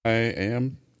I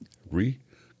am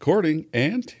recording,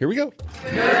 and here we go.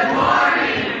 Good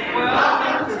morning.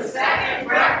 Welcome to Second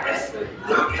Breakfast with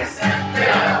Lucas and Phil.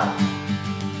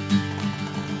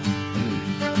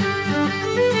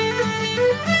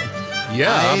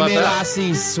 Yeah, how about that?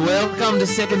 Lassies, welcome to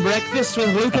Second Breakfast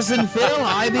with Lucas and Phil.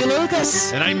 I be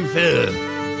Lucas. And I'm Phil.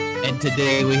 And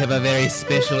today we have a very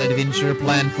special adventure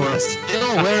planned for us.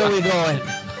 Phil, where are we going?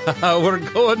 We're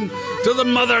going to the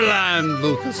motherland,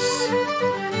 Lucas.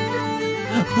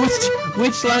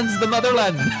 Which land's the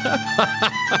motherland?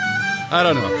 I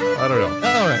don't know.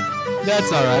 All right.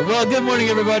 That's all right. Well, good morning,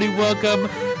 everybody. Welcome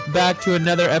back to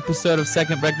another episode of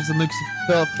Second Breakfast with Lucas and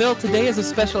Phil. Phil, today is a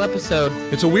special episode.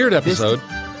 It's a weird episode.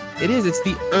 It is. It's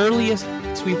the earliest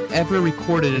we've ever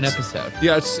recorded an episode.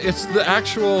 Yeah, it's the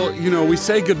actual, we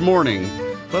say good morning,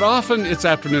 but often it's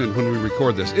afternoon when we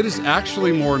record this. It is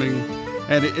actually morning,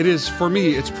 and it is, for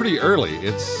me, it's pretty early.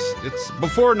 It's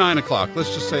before 9 o'clock.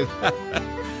 Let's just say that.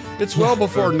 It's well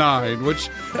before 9, which,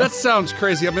 that sounds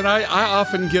crazy. I mean, I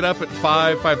often get up at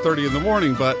 5:30 in the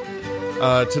morning, but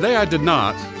today I did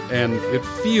not, and it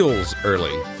feels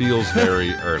early. Feels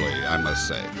very early, I must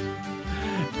say.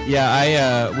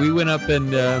 Yeah, we went up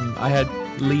and I had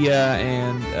Leah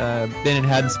and Ben and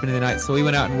Haddon spending the night, so we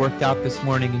went out and worked out this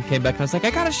morning and came back, and I was like, I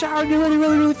got to shower and get ready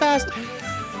really, really fast.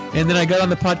 And then I got on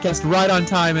the podcast right on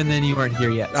time, and then you weren't here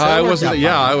yet. So I wasn't.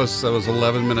 Yeah, I was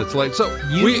 11 minutes late. So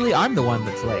usually I'm the one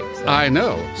that's late. So. I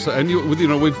know. So and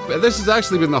this has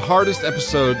actually been the hardest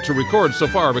episode to record so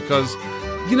far because,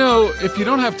 if you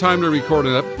don't have time to record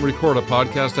a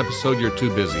podcast episode, you're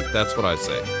too busy. That's what I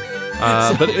say.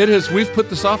 But it is. We've put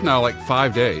this off now like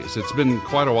 5 days. It's been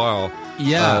quite a while.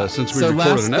 Yeah. Since we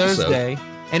recorded an episode. Last Thursday,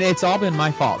 and it's all been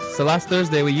my fault. So last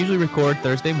Thursday, we usually record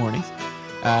Thursday mornings.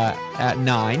 At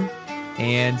 9,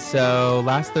 and so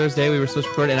last Thursday we were supposed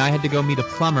to record, and I had to go meet a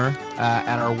plumber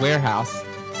at our warehouse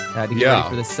to get ready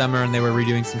for the summer, and they were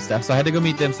redoing some stuff, so I had to go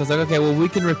meet them. So I was like, okay, well, we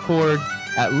can record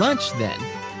at lunch then.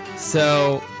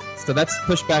 So that's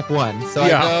push back one. So I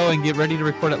go and get ready to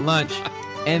record at lunch,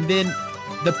 and then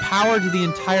the power to the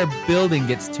entire building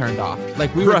gets turned off.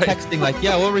 Like we were texting, like,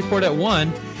 yeah, we'll record at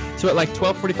 1. So at like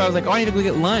 12:45, I was like, oh, I need to go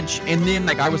get lunch, and then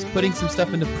like I was putting some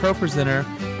stuff into ProPresenter.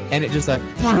 And it just like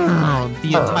the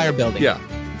entire building. Yeah.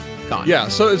 Gone. Yeah.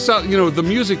 So it's the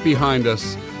music behind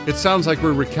us. It sounds like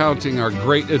we're recounting our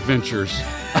great adventures.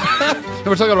 And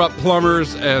we're talking about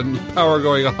plumbers and power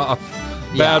going off,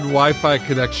 bad Wi-Fi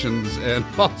connections, and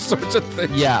all sorts of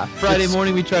things. Yeah. Friday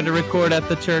morning we tried to record at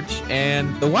the church, and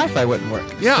the Wi-Fi wouldn't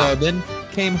work. Yeah. So then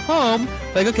came home,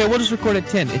 like, okay, we'll just record at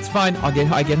 10. It's fine. I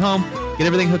get home. Get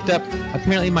everything hooked up.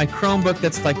 Apparently my Chromebook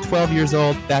that's like 12 years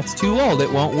old, that's too old.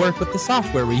 It won't work with the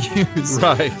software we use.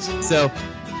 Right. So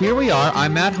here we are.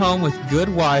 I'm at home with good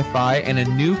Wi-Fi and a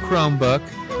new Chromebook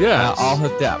all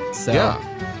hooked up. So. Yeah.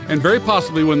 And very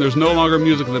possibly when there's no longer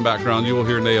music in the background, you will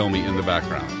hear Naomi in the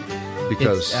background.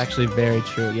 Because it's actually very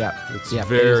true. Yeah. It's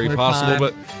very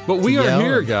possible. But we are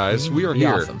here, guys. We are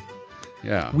here. Awesome.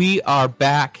 Yeah. We are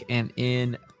back and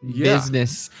in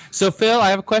business. So, Phil, I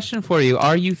have a question for you.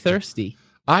 Are you thirsty?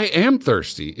 I am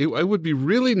thirsty. It would be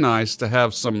really nice to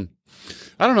have some,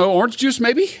 I don't know, orange juice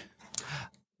maybe?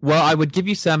 Well, I would give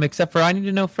you some, except for I need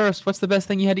to know first, what's the best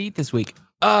thing you had to eat this week?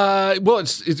 Well,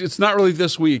 it's not really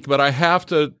this week, but I have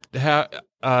to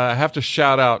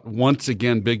shout out once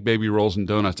again Big Baby Rolls and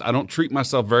Donuts. I don't treat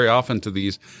myself very often to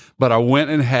these, but I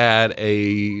went and had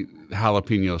a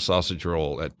jalapeno sausage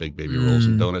roll at Big Baby Rolls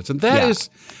and Donuts, and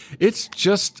it's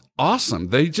just awesome.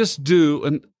 They just do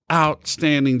an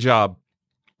outstanding job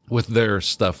with their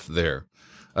stuff there.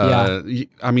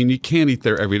 I mean, you can't eat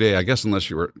there every day, I guess, unless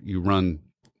you run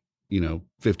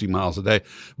 50 miles a day.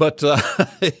 But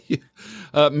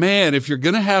man, if you're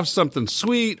going to have something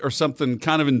sweet or something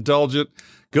kind of indulgent,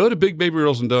 go to Big Baby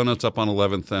Rolls and Donuts up on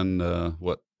 11th and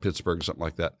Pittsburgh, something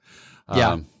like that.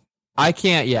 I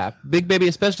can't. Yeah. Big Baby,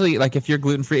 especially like if you're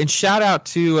gluten-free. And shout out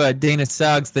to Dana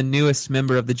Suggs, the newest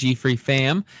member of the G-Free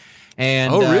fam.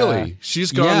 And really?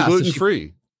 She's gone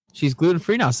gluten-free. She's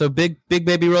gluten-free now. So Big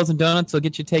Baby Rolls and Donuts will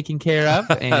get you taken care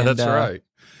of. And, that's right.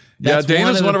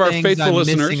 Dana's one of our faithful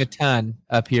listeners. I'm missing a ton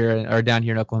up here or down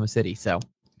here in Oklahoma City. So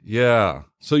yeah.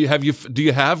 So do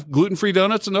you have gluten-free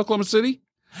donuts in Oklahoma City?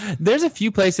 There's a few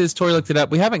places. Tori looked it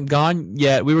up. We haven't gone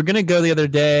yet. We were going to go the other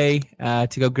day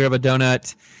to go grab a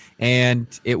donut, and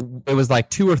it was like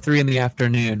 2 or 3 in the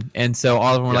afternoon, and so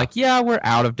all of them were like, "Yeah, we're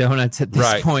out of donuts at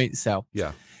this point." So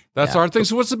that's our thing.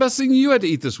 So what's the best thing you had to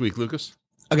eat this week, Lucas?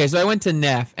 Okay, so I went to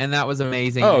Neff, and that was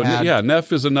amazing. Oh,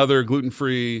 Neff is another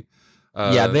gluten-free.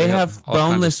 They have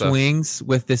boneless wings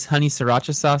with this honey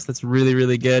sriracha sauce that's really,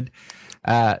 really good.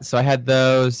 So I had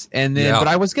those, and then, Yeah. but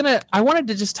I wanted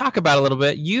to just talk about a little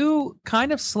bit. You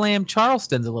kind of slammed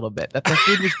Charleston's a little bit. That the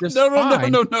food was just No.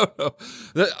 fine.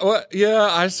 Yeah,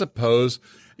 I suppose.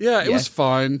 Yeah, it was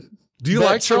fine. Do you But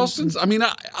like Charleston's? I mean,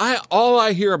 I all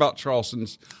I hear about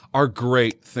Charleston's are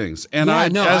great things, and Yeah, I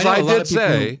no, as I know I a lot did of people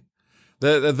say,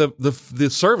 the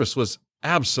service was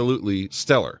absolutely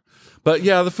stellar. But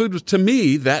yeah, the food was, to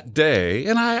me that day,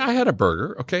 and I had a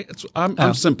burger. Okay,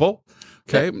 I'm simple.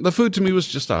 Okay, the food to me was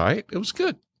just all right. It was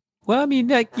good. Well, I mean,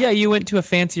 you went to a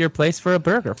fancier place for a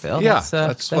burger, Phil. Yeah,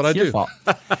 that's what I your do. Fault.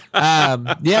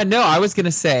 I was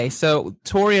gonna say. So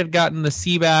Tori had gotten the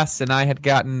sea bass, and I had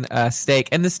gotten a steak,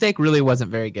 and the steak really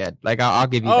wasn't very good. Like I'll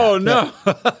give you. Oh that.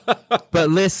 no! But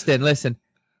listen.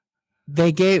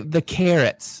 They gave the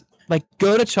carrots. Like,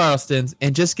 go to Charleston's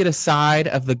and just get a side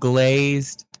of the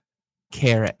glazed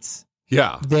carrots.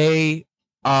 Yeah. They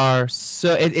are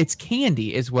so. It's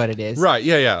candy, is what it is. Right.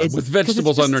 Yeah. It's- With 'cause it's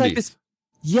vegetables just like underneath. this-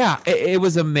 it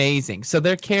was amazing. So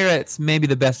their carrots, maybe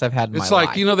the best I've had in my It's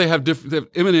like, life. they have different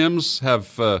M&Ms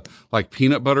have like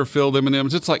peanut butter filled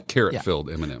M&Ms. It's like carrot filled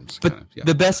M&Ms. But kind of, yeah.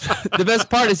 the best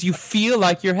part is you feel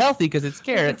like you're healthy because it's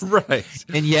carrots, Right.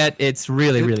 and yet it's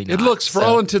really not. It looks, for So-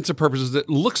 all intents and purposes, it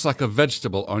looks like a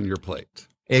vegetable on your plate.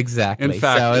 exactly. In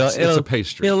fact, So it's a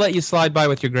pastry. It'll let you slide by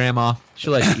with your grandma.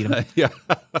 She'll let you eat them. Yeah.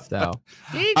 So,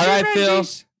 all right, Phil.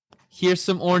 Here's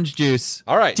some orange juice.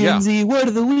 All right. Yeah. Gen Z word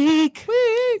of the week.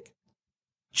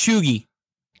 Chuggy.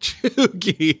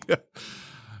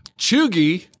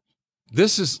 Chuggy.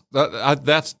 This is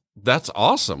that's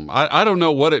awesome. I don't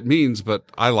know what it means, but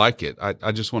I like it.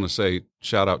 I just want to say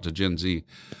shout out to Gen Z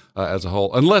as a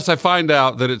whole. Unless I find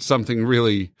out that it's something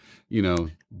really,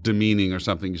 demeaning or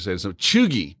something you say. So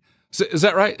Chuggy. Is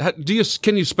that right?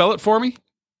 Can you spell it for me?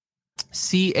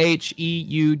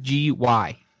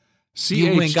 Cheugy. C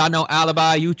You ain't got no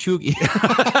alibi, you chuggy.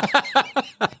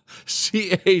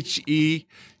 Cheugy.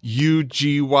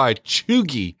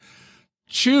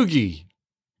 Chuggy.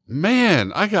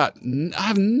 Man, I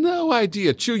have no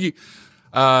idea. Chuggy.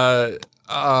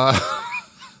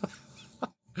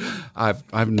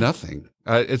 I've nothing.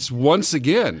 It's once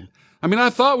again. I mean, I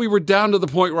thought we were down to the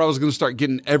point where I was going to start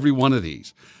getting every one of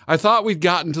these. I thought we'd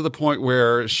gotten to the point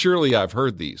where surely I've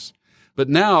heard these. But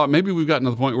now maybe we've gotten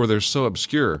to the point where they're so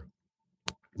obscure.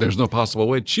 There's no possible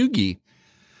way. Chuggy.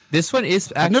 This one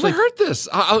is actually I've never heard this.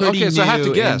 Okay, so I have to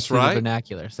new guess, into the right?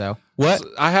 vernacular. So what? So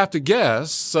I have to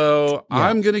guess. So Yeah.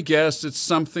 I'm going to guess it's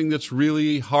something that's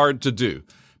really hard to do.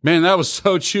 Man, that was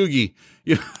so chuggy.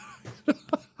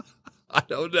 I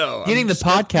don't know. Getting the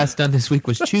podcast done this week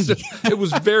was chuggy. It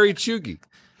was very chuggy.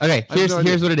 Okay, I have no idea.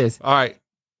 here's what it is. All right.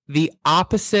 The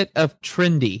opposite of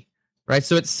trendy, right?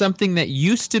 So it's something that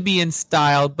used to be in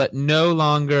style but no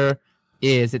longer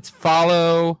is. It's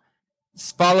following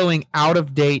out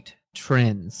of date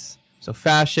trends. So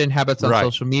fashion, habits on Right.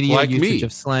 social media, Like usage me.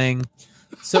 of slang.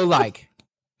 So like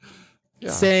Yeah.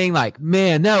 saying like,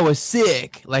 "Man, that was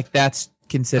sick." Like that's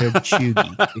considered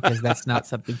chuggy because that's not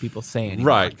something people say anymore.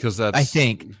 Right, because that's. I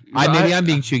think. I'm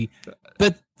being chuggy.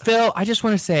 But Phil, I just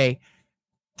want to say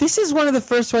this is one of the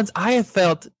first ones I have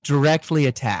felt directly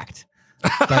attacked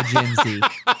by Gen Z.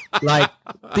 Like,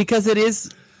 because there's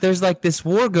like this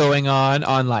war going on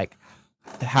like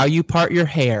how you part your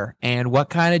hair and what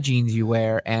kind of jeans you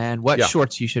wear and what Yeah.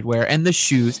 shorts you should wear and the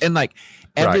shoes and like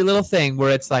every Right. little thing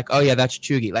where it's like, oh yeah, that's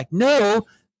chuggy. Like, no,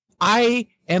 I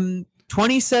am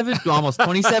 27, almost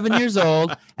 27 years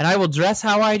old, and I will dress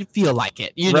how I feel like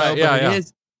it. You know, Right, yeah, but yeah. it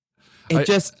is. It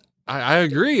just I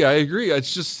agree.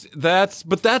 It's just that's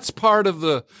part of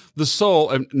the soul,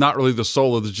 and not really the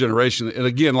soul of the generation. And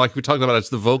again, like we talked about, it's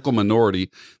the vocal minority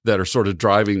that are sort of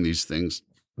driving these things.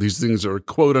 These things are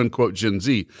quote unquote Gen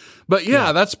Z. But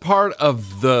yeah, that's part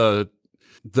of the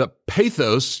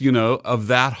pathos, of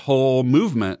that whole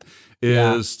movement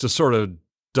is to sort of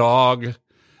dog.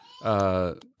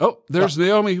 There's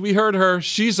Naomi. We heard her.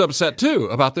 She's upset too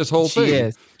about this whole She thing.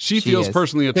 is. She She feels is.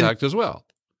 personally attacked as well.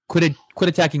 quit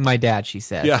attacking my dad, she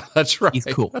says. Yeah, that's right. He's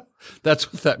cool.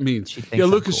 That's what that means. She thinks Yeah,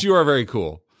 I'm Lucas, cool. you are very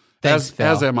cool. Thanks, Phil.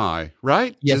 as am I,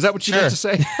 right? Yes, Is that what you meant to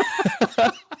say?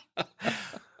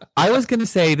 I was going to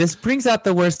say, this brings out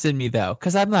the worst in me, though,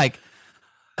 because I'm like,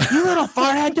 you little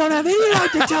farthead don't have any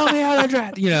right to tell me how to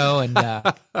dress,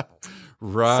 and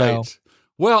Right. So-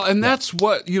 Well, and that's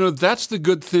what, that's the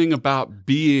good thing about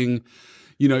being,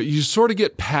 you sort of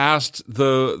get past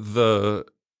the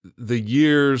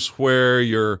years where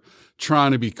you're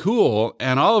trying to be cool,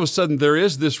 and all of a sudden there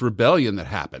is this rebellion that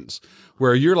happens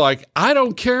where you're like, I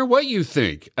don't care what you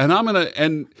think, and I'm going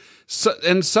to,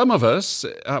 and some of us,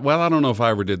 well, I don't know if I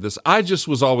ever did this. I just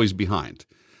was always behind.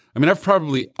 I mean, I've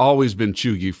probably always been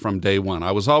chuggy from day one.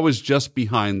 I was always just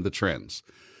behind the trends.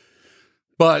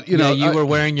 But, you know, you were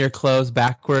wearing your clothes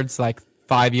backwards like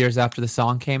 5 years after the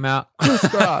song came out.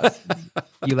 Crisscross.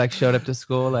 You like showed up to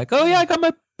school like, oh yeah, I got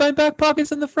my back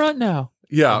pockets in the front now.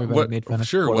 Yeah, Everybody made fun of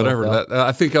sure, poor whatever. little That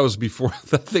I think I was before.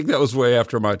 I think that was way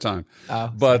after my time. Oh,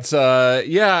 But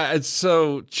yeah, it's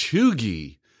so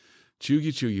chuggy.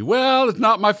 Well, it's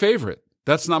not my favorite.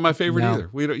 That's not my favorite No. either.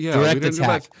 We don't. Yeah, Direct we didn't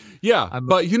attack. Yeah,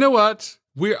 but you know what?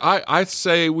 I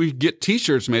say we get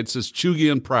T-shirts made that says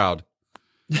 "Chuggy and Proud."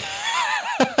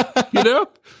 You know.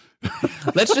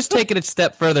 Let's just take it a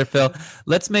step further, Phil.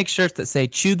 Let's make shirts that say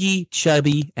chuggy,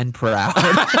 chubby, and proud.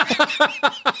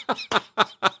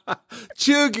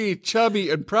 Chuggy, chubby,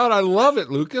 and proud. I love it,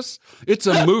 Lucas. It's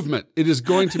a movement. It is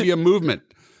going to be a movement.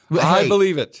 I Hey,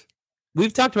 believe it.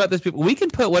 We've talked about this. People, we can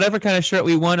put whatever kind of shirt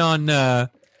we want on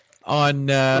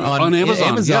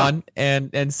Amazon,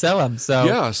 and sell them. So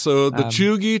Yeah, so the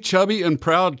Chuggy, Chubby, and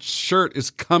Proud shirt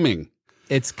is coming.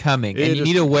 it's coming, It and you is-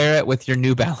 need to wear it with your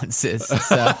New Balances.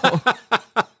 So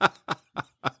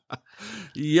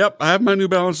Yep, I have my New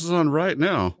Balances on right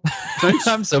now. Thanks,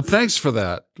 thanks for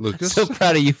that, Lucas. so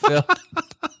proud of you, Phil.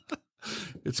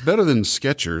 It's better than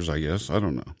Skechers, I guess. I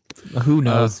don't know. Who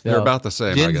knows? Phil? They're about the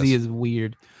same, I Gen guess. Z is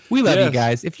weird. We love you Yes.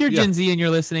 guys. If you're Yeah. Gen Z and you're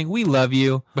listening, we love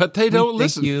you. But they don't thank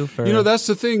listen. you for- That's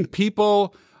the thing.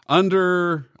 People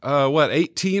under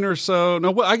 18 or so.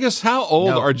 No, I guess how old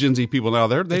No. are Gen Z people now?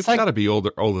 They've like- got to be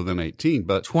older than 18,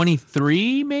 but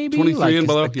 23 maybe 23 like, and is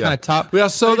below. the Yeah, kind of top. Yeah,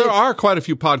 so but there it's- are quite a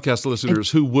few podcast listeners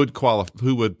who would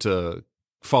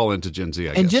fall into Gen Z.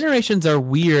 I and guess. generations are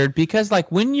weird because like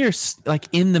when you're like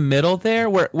in the middle there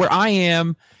where I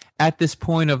am at this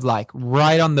point of like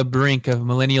right on the brink of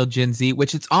millennial Gen Z,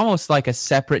 which it's almost like a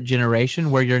separate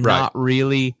generation where you're Right. not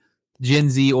really Gen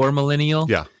Z or millennial.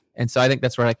 Yeah. And so I think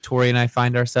that's where like Tori and I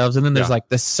find ourselves. And then there's Yeah. like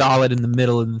the solid in the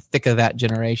middle and the thick of that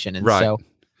generation. And Right. so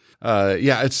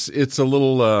Yeah, it's a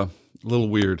little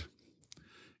weird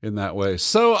in that way.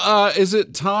 So, is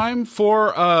it time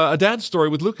for a dad story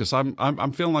with Lucas?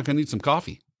 I'm feeling like I need some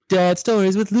coffee. Dad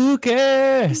Stories with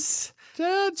Lucas.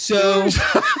 Dad So- stories.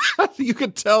 You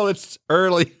could tell it's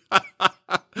early.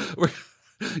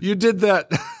 You did that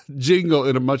jingle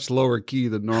in a much lower key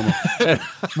than normal.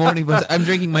 Morning buzz. I'm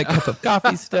drinking my cup of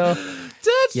coffee still.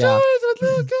 Dad Yeah. stories with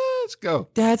Lucas. Go.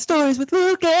 Dad Stories with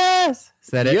Lucas. Is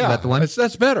that it? Is Yeah, that the one?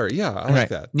 that's better. Yeah, I All like right.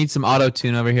 that. Need some auto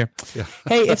tune over here. Yeah.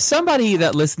 Hey, if somebody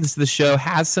that listens to the show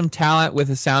has some talent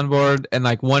with a soundboard and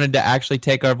like wanted to actually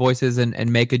take our voices and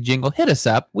make a jingle, hit us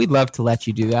up. We'd love to let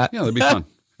you do that. Yeah, that'd be fun.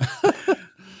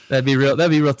 That'd be real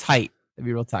tight. That'd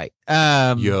be real tight.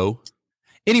 Yo.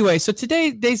 Anyway, so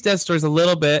today's dad story is a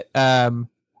little bit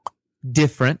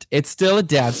different. It's still a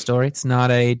dad story. It's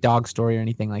not a dog story or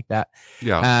anything like that.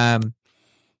 Yeah.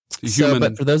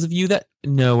 But for those of you that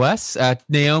know us,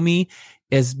 Naomi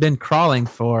has been crawling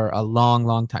for a long,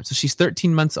 long time. So she's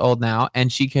 13 months old now,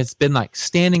 and she has been like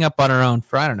standing up on her own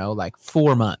for, I don't know, like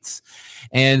 4 months.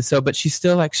 And so, but she's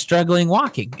still like struggling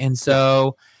walking. And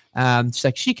so she's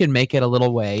like, she can make it a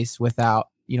little ways without,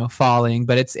 falling,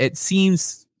 but it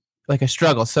seems like a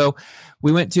struggle. So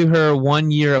we went to her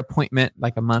 1 year appointment,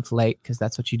 like a month late, because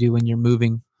that's what you do when you're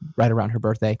moving right around her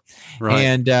birthday. Right.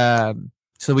 And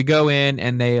so we go in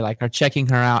and they like are checking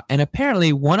her out. And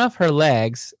apparently one of her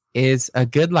legs is a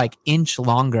good like inch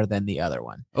longer than the other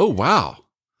one. Oh, wow.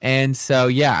 And so,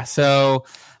 yeah. So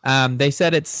they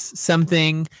said it's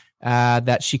something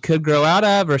that she could grow out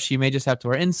of, or she may just have to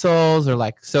wear insoles or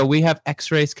like, so we have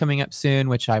x-rays coming up soon,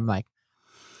 which I'm like,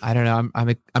 I don't know.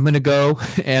 I'm going to go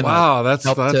and Wow, like,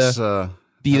 that's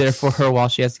be there for her while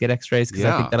she has to get x-rays. Cause I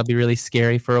Yeah. think that'll be really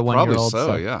scary for a probably 1-year-old.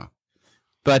 so, yeah.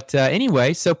 But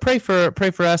anyway, so pray for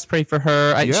us, pray for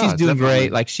her. Yeah, She's doing definitely.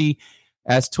 great. Like she,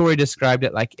 as Tori described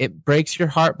it, like it breaks your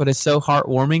heart, but it's so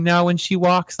heartwarming now when she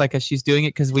walks, like as she's doing it,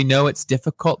 because we know it's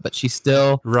difficult, but she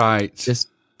still Right. just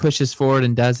pushes forward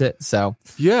and does it. So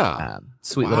Yeah.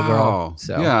 sweet little Wow. girl.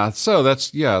 So Yeah, so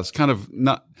it's kind of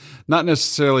not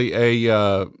necessarily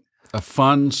a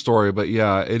fun story, but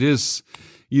yeah, it is.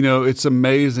 It's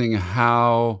amazing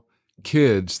how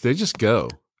kids they just go,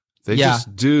 they Yeah.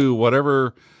 just do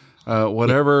whatever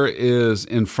is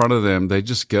in front of them. They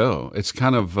just go. It's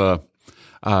kind of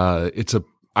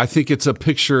I think it's a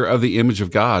picture of the image of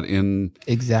God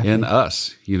exactly. in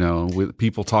us. With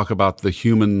people talk about the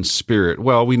human spirit.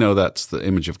 Well, we know that's the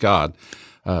image of God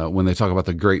when they talk about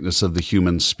the greatness of the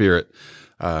human spirit.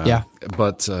 Yeah.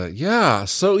 But yeah,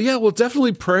 so yeah, we'll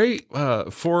definitely pray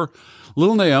for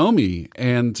little Naomi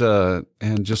and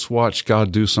just watch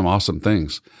God do some awesome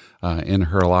things in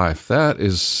her life. That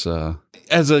is,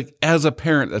 as a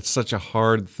parent, that's such a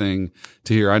hard thing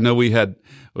to hear. I know we had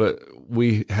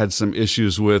some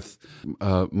issues with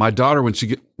my daughter when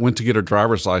she went to get her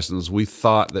driver's license. We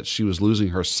thought that she was losing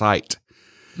her sight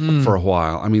for a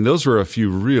while. I mean, those were a few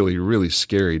really, really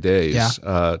scary days.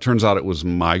 Yeah. Turns out it was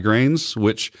migraines,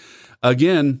 which,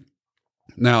 again,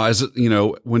 now, as you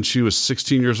know, when she was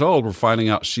 16 years old, we're finding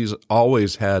out she's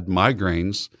always had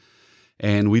migraines,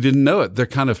 and we didn't know it. They're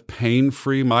kind of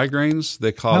pain-free migraines.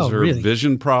 They cause her really?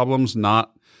 vision problems,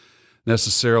 not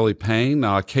necessarily pain.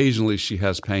 Now, occasionally she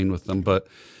has pain with them, but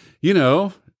you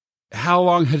know, how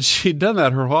long had she done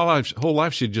that? Her whole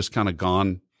life she'd just kind of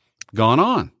gone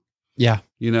on. Yeah.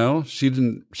 You know, she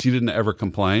didn't ever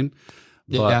complain.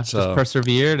 But, just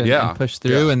persevered and pushed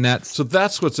through, and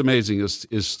that's what's amazing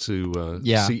is to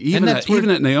see even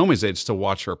at Naomi's age to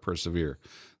watch her persevere.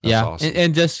 That's awesome.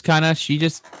 And just kind of she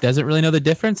just doesn't really know the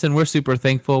difference, and we're super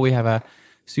thankful. We have a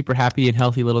super happy and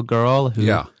healthy little girl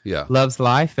who loves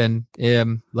life and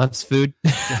loves food.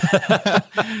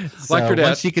 Like her dad.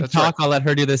 Once she can talk, I'll let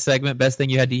her do this segment. Best thing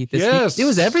you had to eat this week. It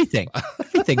was everything.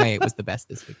 Everything I ate was the best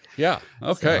this week. Yeah.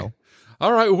 Okay.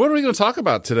 All right. What are we going to talk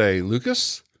about today,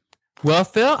 Lucas? Well,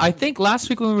 Phil, I think last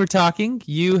week when we were talking,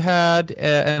 you had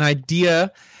an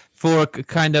idea for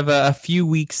kind of a few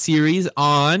week series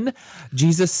on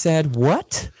Jesus said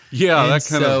what? Yeah, and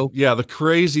the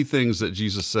crazy things that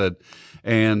Jesus said.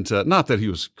 And not that he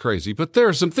was crazy, but there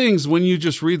are some things when you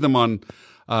just read them on.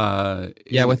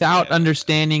 Without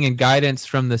understanding and guidance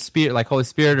from the Spirit, like Holy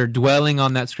Spirit, or dwelling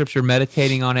on that scripture,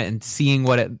 meditating on it, and seeing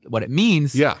what it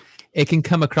means. Yeah, it can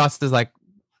come across as like,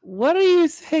 what are you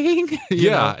saying? you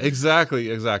know?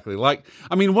 Exactly. Like,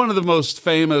 I mean, one of the most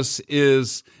famous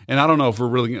is, and I don't know if we're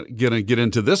really going to get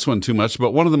into this one too much,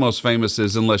 but one of the most famous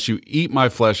is, unless you eat my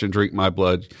flesh and drink my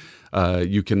blood,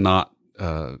 you cannot.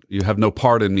 You have no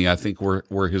part in me, I think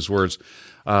were his words.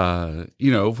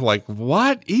 Like,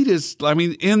 what? I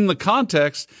mean, in the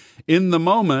context, in the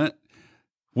moment,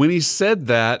 when he said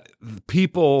that,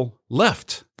 people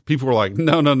left. People were like,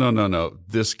 no,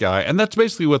 this guy. And that's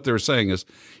basically what they're saying is,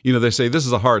 they say this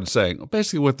is a hard saying. Well,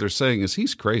 basically what they're saying is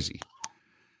he's crazy.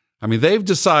 I mean, they've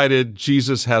decided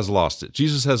Jesus has lost it.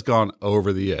 Jesus has gone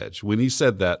over the edge when he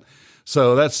said that.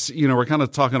 So that's, we're kind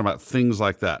of talking about things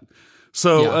like that.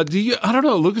 So I don't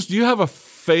know, Lucas, do you have a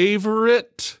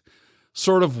favorite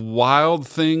sort of wild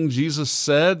thing Jesus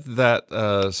said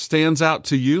that stands out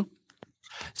to you?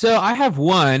 So I have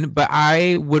one, but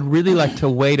I would really like to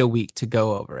wait a week to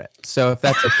go over it. So if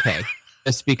that's okay,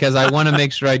 just because I want to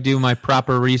make sure I do my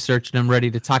proper research and I'm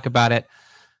ready to talk about it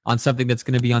on something that's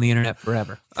going to be on the internet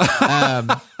forever.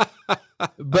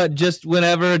 But just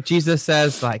whenever Jesus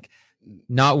says, like,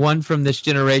 not one from this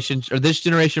generation, or this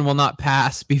generation will not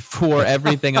pass before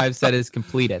everything I've said is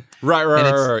completed.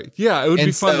 Right. Yeah, it would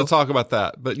be fun to talk about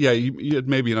that. But yeah, it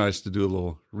may be nice to do a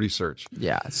little research.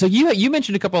 Yeah. So you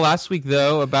mentioned a couple last week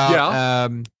though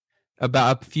about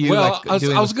a few. Well,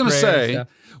 I was going to say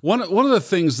one of the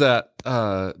things that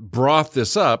brought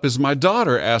this up is my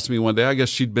daughter asked me one day. I guess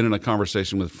she'd been in a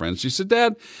conversation with friends. She said,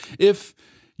 "Dad, if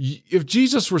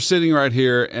Jesus were sitting right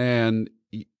here and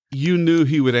you knew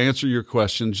he would answer your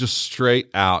question just straight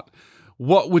out,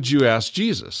 what would you ask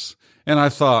Jesus?" And I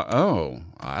thought,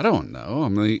 I don't know.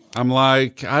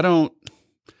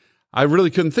 I really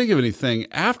couldn't think of anything.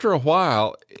 After a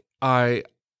while,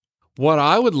 what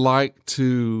I would like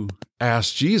to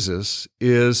ask Jesus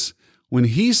is when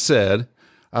he said,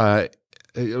 a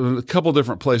couple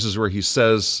different places where he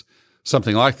says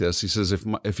something like this. He says,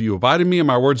 if you abide in me and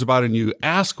my words abide in you,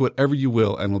 ask whatever you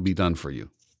will and it will be done for you.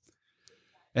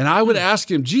 And I would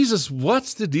ask him, Jesus,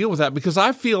 what's the deal with that? Because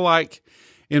I feel like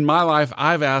in my life,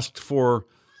 I've asked for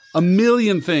 1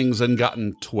 million things and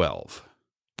gotten 12.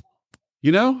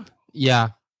 Yeah.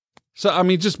 So, I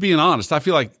mean, just being honest, I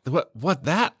feel like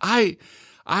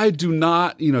I do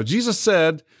not, Jesus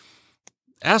said,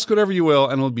 ask whatever you will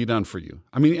and it'll be done for you.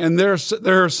 I mean, and there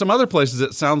are some other places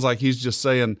it sounds like he's just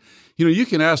saying, you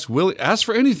can ask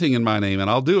for anything in my name and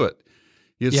I'll do it.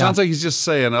 It sounds like he's just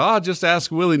saying, just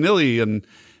ask willy-nilly.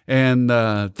 And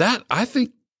that, I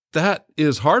think that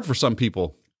is hard for some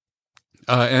people.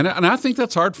 And I think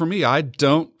that's hard for me. I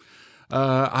don't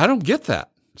get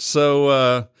that.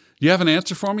 So, you have an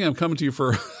answer for me? I'm coming to you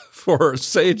for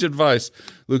sage advice,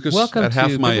 Lucas. Welcome at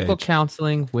half to my Biblical age.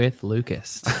 Counseling with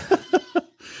Lucas.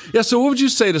 Yeah. So what would you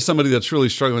say to somebody that's really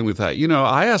struggling with that?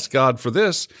 I asked God for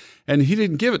this and he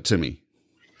didn't give it to me.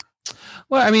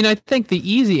 Well, I mean, I think the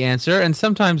easy answer, and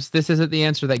sometimes this isn't the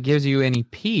answer that gives you any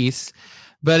peace,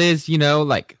 but is,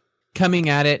 like coming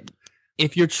at it.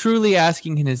 If you're truly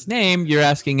asking in his name, you're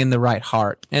asking in the right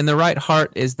heart. And the right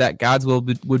heart is that God's will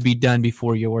would be done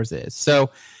before yours is.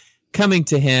 So coming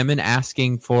to him and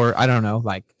asking for, I don't know,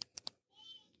 like,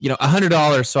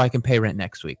 $100 so I can pay rent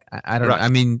next week. I don't know. I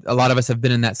mean, a lot of us have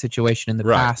been in that situation in the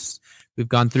past. We've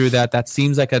gone through that. That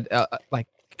seems like like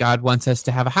God wants us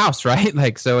to have a house, right?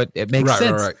 Like, so it makes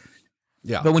sense. Right.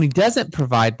 Yeah. But when he doesn't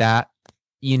provide that,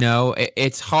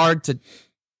 it's hard to,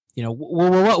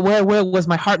 where was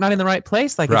my heart not in the right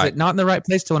place? Like, is it not in the right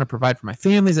place to want to provide for my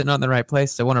family? Is it not in the right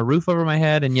place to want a roof over my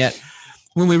head? And yet,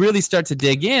 when we really start to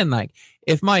dig in, like,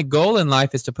 if my goal in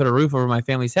life is to put a roof over my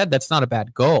family's head, that's not a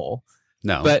bad goal.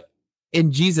 No. But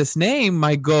in Jesus' name,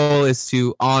 my goal is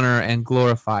to honor and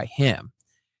glorify him.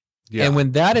 Yeah. And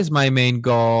when that is my main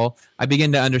goal, I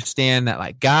begin to understand that,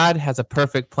 like, God has a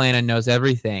perfect plan and knows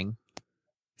everything.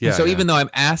 Yeah. And so even though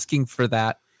I'm asking for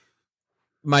that,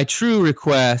 my true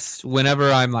request,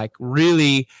 whenever I'm like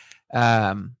really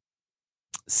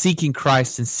seeking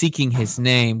Christ and seeking his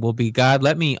name, will be, God,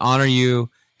 let me honor you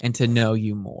and to know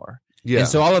you more. Yeah. And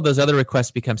so all of those other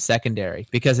requests become secondary,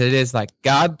 because it is like,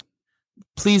 God,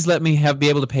 please let me be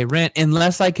able to pay rent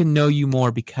unless I can know you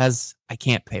more, because I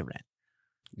can't pay rent.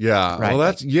 Yeah. Right?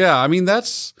 Well, I mean,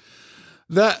 that's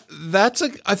I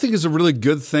think is a really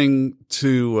good thing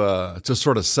to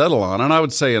sort of settle on. And I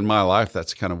would say in my life,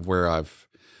 that's kind of where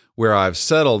I've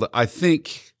settled. I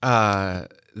think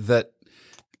that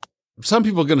some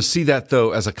people are going to see that,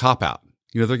 though, as a cop-out.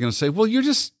 They're going to say, well, you're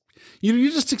just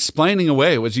explaining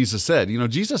away what Jesus said.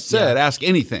 Jesus said, ask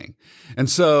anything. And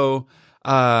so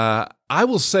I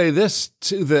will say this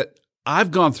too, that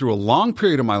I've gone through a long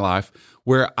period of my life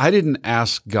where I didn't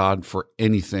ask God for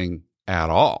anything at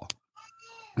all.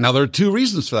 Now, there are two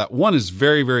reasons for that. One is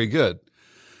very, very good,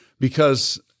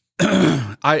 because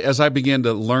as I began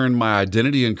to learn my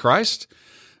identity in Christ,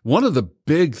 one of the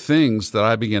big things that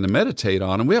I began to meditate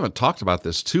on, and we haven't talked about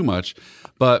this too much,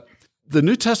 but the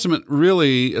New Testament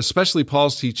really, especially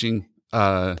Paul's teaching,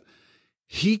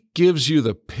 he gives you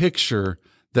the picture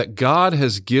that God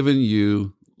has given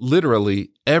you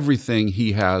literally everything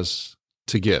he has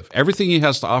to give, everything he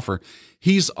has to offer.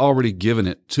 He's already given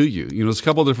it to you. There's a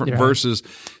couple of different verses.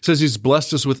 It says he's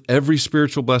blessed us with every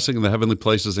spiritual blessing in the heavenly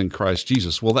places in Christ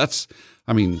Jesus. Well, that's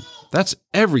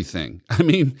everything. I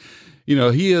mean,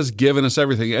 he has given us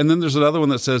everything. And then there's another one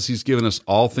that says he's given us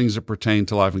all things that pertain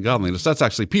to life and godliness. That's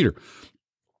actually Peter.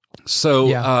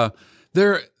 So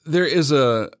there is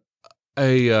a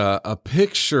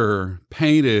picture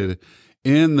painted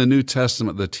in the New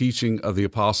Testament, the teaching of the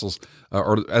apostles,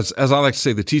 or as I like to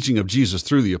say, the teaching of Jesus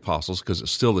through the apostles, because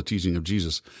it's still the teaching of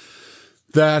Jesus,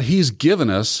 that he's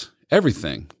given us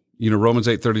everything. Romans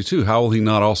 8:32, how will he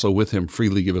not also with him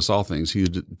freely give us all things? He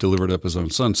delivered up his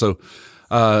own son. So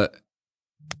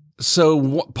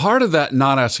part of that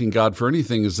not asking God for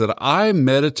anything is that I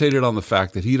meditated on the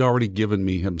fact that he'd already given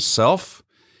me himself.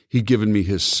 He'd given me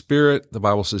his spirit. The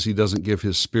Bible says he doesn't give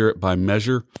his spirit by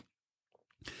measure.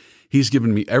 He's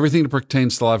given me everything that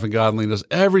pertains to life and godliness,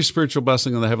 every spiritual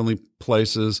blessing in the heavenly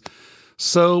places.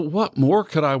 So what more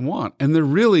could I want? And there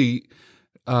really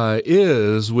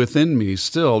is within me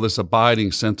still this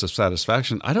abiding sense of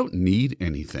satisfaction. I don't need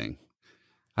anything.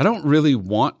 I don't really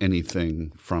want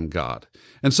anything from God.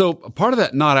 And so part of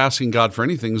that not asking God for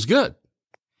anything is good.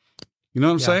 You know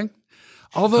what I'm saying?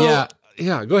 Although,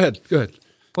 go ahead.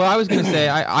 Well, I was going to say,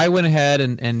 I went ahead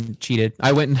and cheated.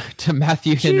 I went to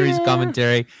Matthew Henry's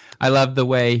commentary. I love the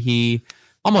way he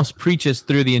almost preaches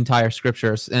through the entire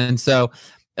scriptures. And so,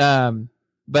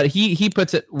 but he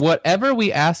puts it, whatever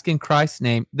we ask in Christ's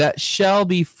name, that shall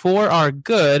be for our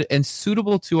good and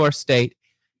suitable to our state,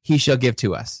 he shall give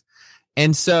to us.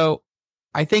 And so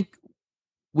I think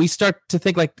we start to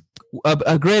think like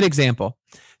a great example.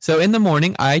 So in the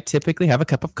morning, I typically have a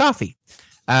cup of coffee.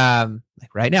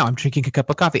 Like right now, I'm drinking a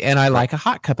cup of coffee, and I like a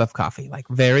hot cup of coffee, like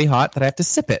very hot that I have to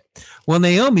sip it. Well,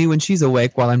 Naomi, when she's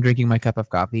awake while I'm drinking my cup of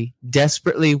coffee,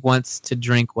 desperately wants to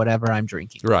drink whatever I'm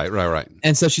drinking. Right.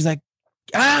 And so she's like,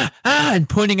 and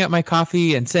pointing at my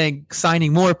coffee and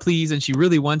signing more, please. And she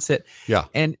really wants it. Yeah.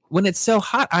 And when it's so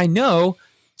hot, I know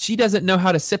she doesn't know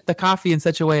how to sip the coffee in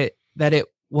such a way that it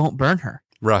won't burn her.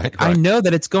 Right. I know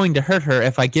that it's going to hurt her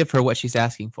if I give her what she's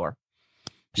asking for.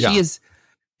 She is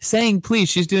saying please.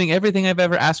 She's doing everything I've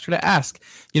ever asked her to ask.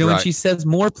 When she says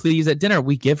more please at dinner,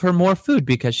 we give her more food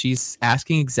because she's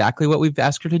asking exactly what we've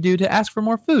asked her to do, to ask for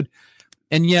more food.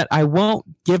 And yet I won't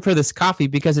give her this coffee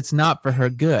because it's not for her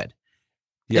good.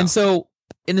 Yeah. And so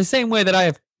in the same way that I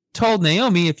have told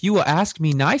Naomi, if you will ask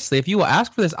me nicely, if you will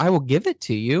ask for this, I will give it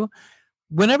to you.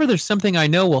 Whenever there's something I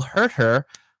know will hurt her,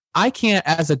 I can't,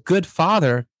 as a good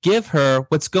father, give her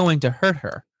what's going to hurt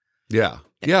her. Yeah.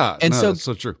 Yeah. And so that's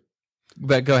so true.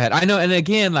 But go ahead. I know, and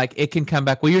again, like it can come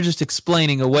back. Well, you're just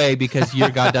explaining away because your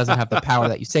God doesn't have the power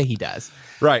that you say He does.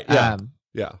 Right. Yeah.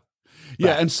 Yeah.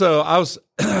 And so I was,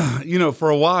 for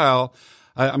a while,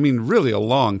 I mean, really a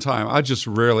long time, I just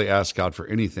rarely asked God for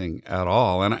anything at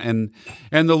all. And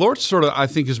the Lord sort of, I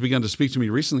think, has begun to speak to me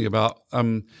recently about,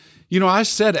 I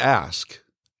said ask.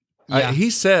 Yeah. He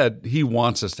said He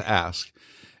wants us to ask.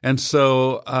 And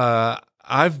so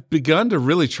I've begun to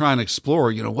really try and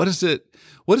explore, what does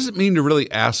it mean to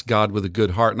really ask God with a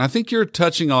good heart? And I think you're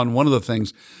touching on one of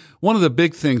the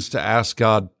big things to ask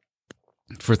God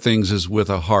for things is with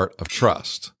a heart of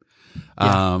trust.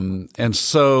 Yeah. And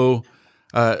so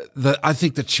I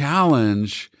think the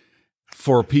challenge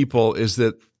for people is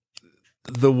that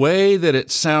the way that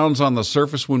it sounds on the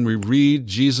surface when we read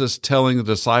Jesus telling the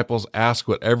disciples, ask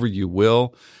whatever you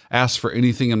will, ask for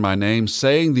anything in my name,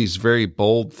 saying these very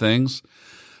bold things,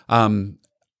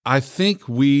 I think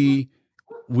we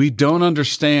don't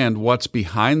understand what's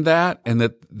behind that, and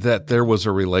that there was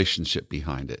a relationship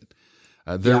behind it.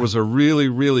 There was a really,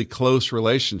 really close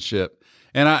relationship.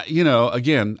 And I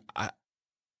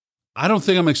don't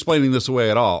think I'm explaining this away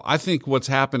at all. I think what's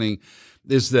happening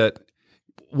is that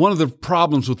one of the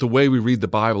problems with the way we read the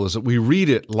Bible is that we read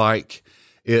it like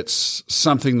it's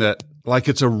something like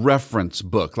it's a reference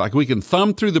book. Like we can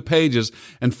thumb through the pages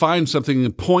and find something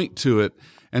and point to it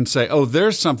and say, oh,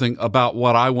 there's something about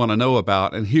what I want to know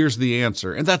about, and here's the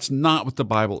answer. And that's not what the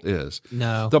Bible is.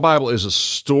 No. The Bible is a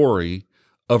story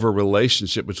of a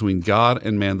relationship between God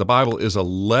and man. The Bible is a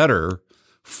letter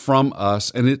from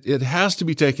us, and it has to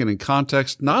be taken in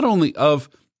context, not only of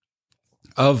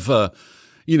the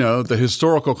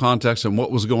historical context and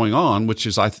what was going on, which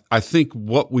is, I think,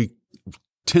 what we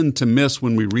tend to miss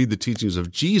when we read the teachings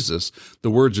of Jesus, the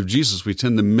words of Jesus. We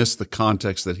tend to miss the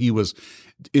context that He was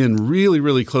in really,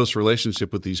 really close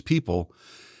relationship with these people.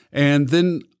 And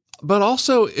then, but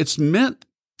also it's meant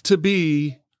to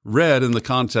be read in the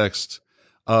context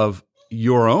of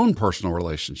your own personal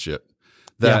relationship,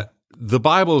 that the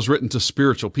Bible is written to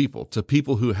spiritual people, to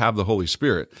people who have the Holy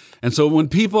Spirit. And so when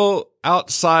people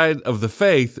outside of the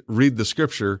faith read the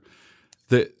Scripture,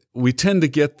 that we tend to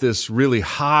get this really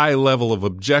high level of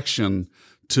objection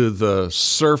to the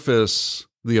surface,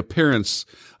 the appearance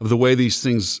of the way these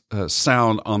things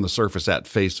sound on the surface at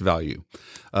face value.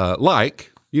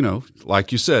 Like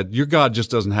you said, your God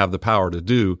just doesn't have the power to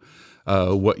do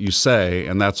what you say,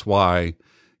 and that's why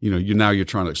you're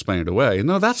trying to explain it away.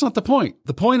 No, that's not the point.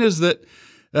 The point is that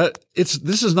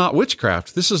this is not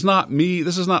witchcraft. This is not me.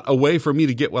 This is not a way for me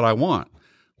to get what I want.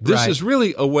 This is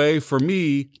really a way for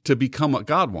me to become what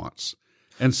God wants.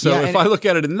 And so if I look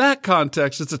at it in that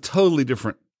context, it's a totally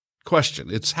different question.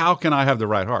 It's how can I have the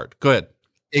right heart? Go ahead.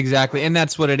 Exactly. And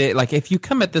that's what it is. Like if you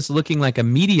come at this looking like a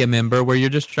media member where you're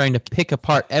just trying to pick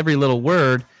apart every little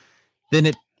word,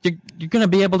 then you're going to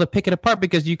be able to pick it apart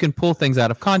because you can pull things out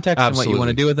of context and what you want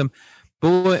to do with them.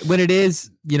 But when it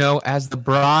is, as the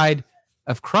bride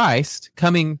of Christ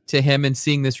coming to Him and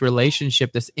seeing this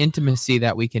relationship, this intimacy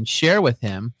that we can share with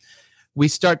Him, we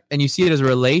start, and you see it as a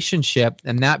relationship,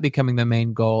 and that becoming the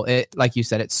main goal. It, like you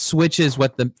said, it switches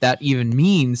what that even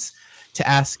means to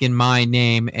ask in my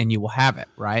name and you will have it,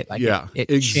 right? Like it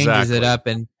changes it up,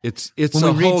 and it's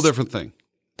a whole different thing.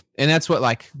 And that's what,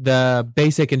 like, the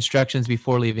basic instructions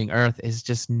before leaving Earth is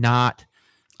just not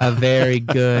a very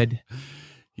good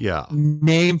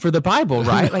name for the Bible,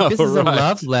 right? Like, this is a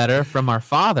love letter from our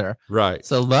Father. Right.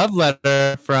 It's a love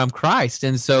letter from Christ.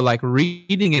 And so, like,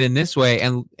 reading it in this way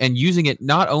and using it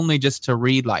not only just to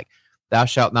read, like, thou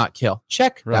shalt not kill.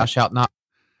 Check, thou shalt not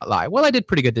lie. Well, I did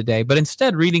pretty good today. But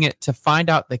instead, reading it to find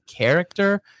out the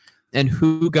character and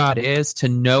who God is, to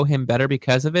know Him better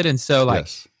because of it. And so, like,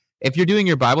 if you're doing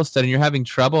your Bible study and you're having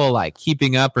trouble, like,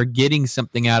 keeping up or getting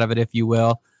something out of it, if you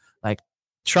will, like,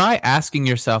 try asking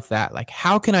yourself that, like,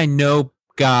 how can I know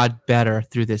God better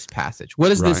through this passage? What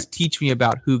does this teach me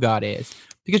about who God is?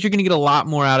 Because you're going to get a lot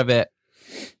more out of it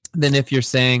than if you're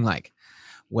saying, like,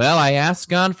 well, I asked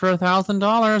God for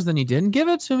 $1,000, then He didn't give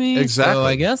it to me. Exactly. So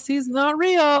I guess He's not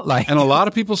real. Like, and a lot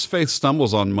of people's faith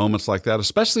stumbles on moments like that,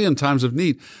 especially in times of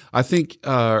need. I think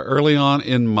early on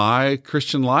in my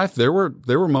Christian life, there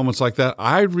were moments like that.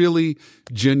 I really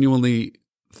genuinely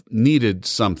needed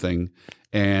something,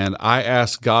 and I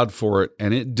asked God for it,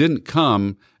 and it didn't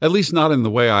come, at least not in the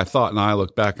way I thought. And I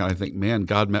look back and I think, man,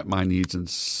 God met my needs in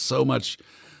so much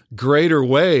greater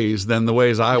ways than the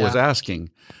ways I was asking.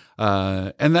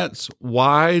 And that's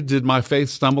why did my faith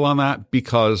stumble on that?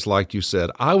 Because, like you said,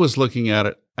 I was looking at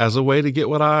it as a way to get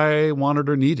what I wanted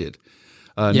or needed,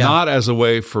 not as a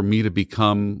way for me to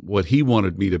become what He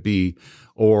wanted me to be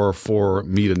or for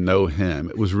me to know Him.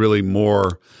 It was really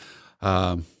more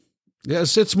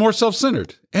Yes, it's more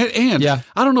self-centered. And Yeah.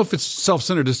 I don't know if it's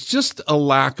self-centered. It's just a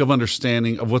lack of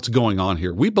understanding of what's going on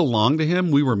here. We belong to him.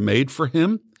 We were made for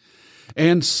him.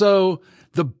 And so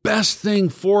the best thing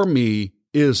for me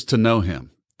is to know him.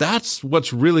 That's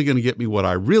what's really going to get me what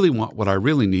I really want, what I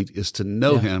really need is to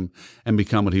know him and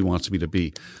become what he wants me to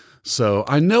be. So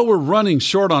I know we're running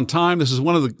short on time. This is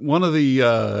one of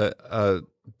the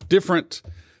different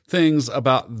things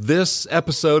about this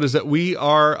episode is that we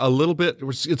are a little bit,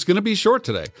 it's going to be short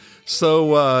today.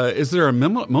 So is there a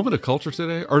moment of culture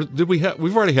today? Or did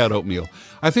we've already had oatmeal.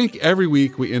 I think every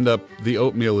week we end up, the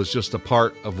oatmeal is just a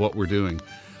part of what we're doing.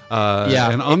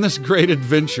 And on this great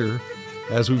adventure,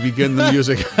 as we begin the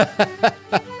music,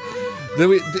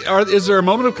 is there a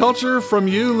moment of culture from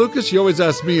you, Lucas? You always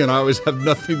ask me, and I always have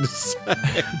nothing to say.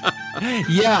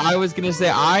 Yeah, I was going to say,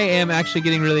 I am actually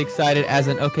getting really excited as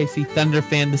an OKC Thunder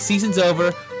fan. The season's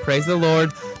over. Praise the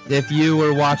Lord. If you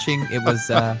were watching, it was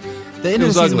the end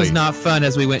of the season was not fun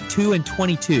as we went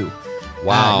 2-22.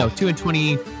 Wow.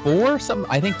 2-24, something.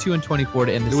 I think 2-24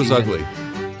 to end the season. It was ugly.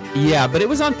 Yeah, but it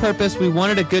was on purpose. We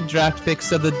wanted a good draft pick,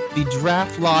 so the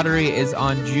draft lottery is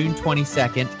on June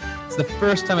 22nd. It's the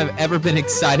first time I've ever been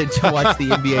excited to watch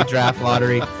the NBA draft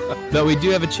lottery. But we do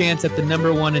have a chance at the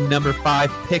number 1 and number 5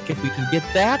 pick if we can get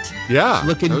that. Yeah. It's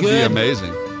looking that would good. Be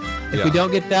amazing. If we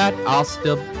don't get that, I'll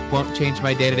still won't change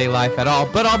my day-to-day life at all.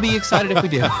 But I'll be excited if we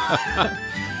do.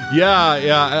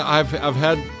 Yeah. I've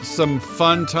had some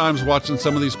fun times watching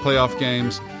some of these playoff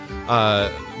games.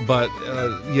 But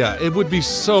it would be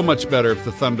so much better if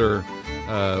the Thunder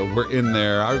were in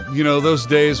there. Those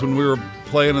days when we were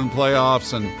playing in the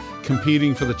playoffs and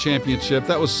competing for the championship,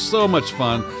 that was so much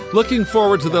fun. Looking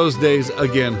forward to those days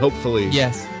again, hopefully.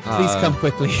 Yes, please come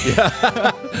quickly.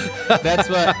 Yeah. That's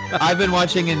what I've been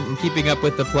watching and keeping up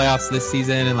with the playoffs this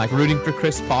season and like rooting for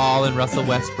Chris Paul and Russell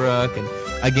Westbrook and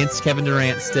against Kevin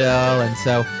Durant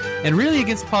still. And really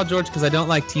against Paul George because I don't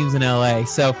like teams in LA.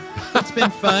 So it's been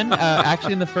fun.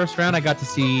 Actually, in the first round, I got to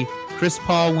see Chris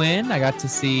Paul win. I got to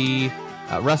see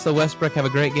Russell Westbrook have a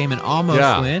great game and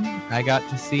almost win. I got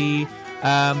to see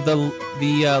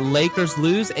the Lakers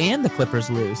lose and the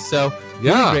Clippers lose. So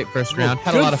really great first round.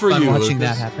 Had a lot of fun watching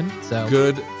that happen. So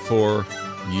good for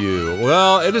you.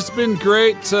 Well, it has been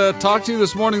great to talk to you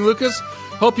this morning, Lucas.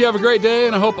 Hope you have a great day,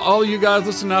 and I hope all of you guys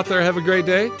listening out there have a great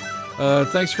day.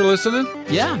 Thanks for listening.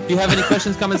 Yeah. If you have any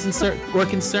questions, comments, or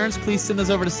concerns, please send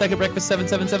those over to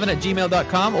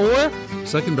secondbreakfast777@gmail.com or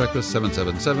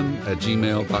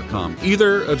secondbreakfast777@gmail.com.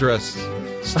 Either address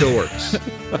still works.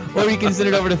 Or you can send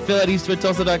it over to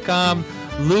phil@eastwoodtulsa.com,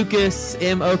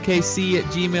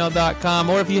 lucasmokc@gmail.com.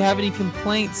 Or if you have any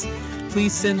complaints,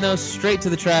 please send those straight to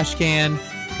the trash can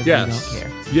because we don't care.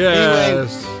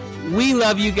 Yes. Anyway, we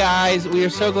love you guys. We are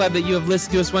so glad that you have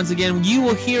listened to us once again. You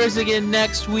will hear us again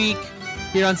next week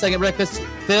here on Second Breakfast.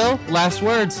 Phil, last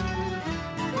words.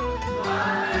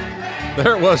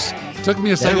 There it was. Took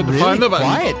me a second to find the button.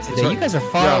 Quiet today. You guys are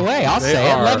far away. I'll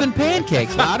say it. Love and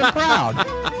pancakes, loud and proud.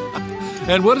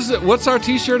 And what is it? What's our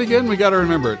T-shirt again? We got to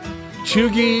remember it.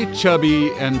 Chuggy,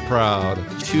 chubby, and proud.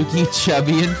 Chuggy,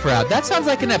 chubby, and proud. That sounds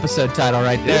like an episode title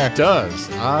right there. It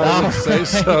does. I would say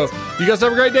so. You guys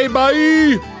have a great day.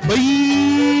 Bye.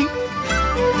 Bye.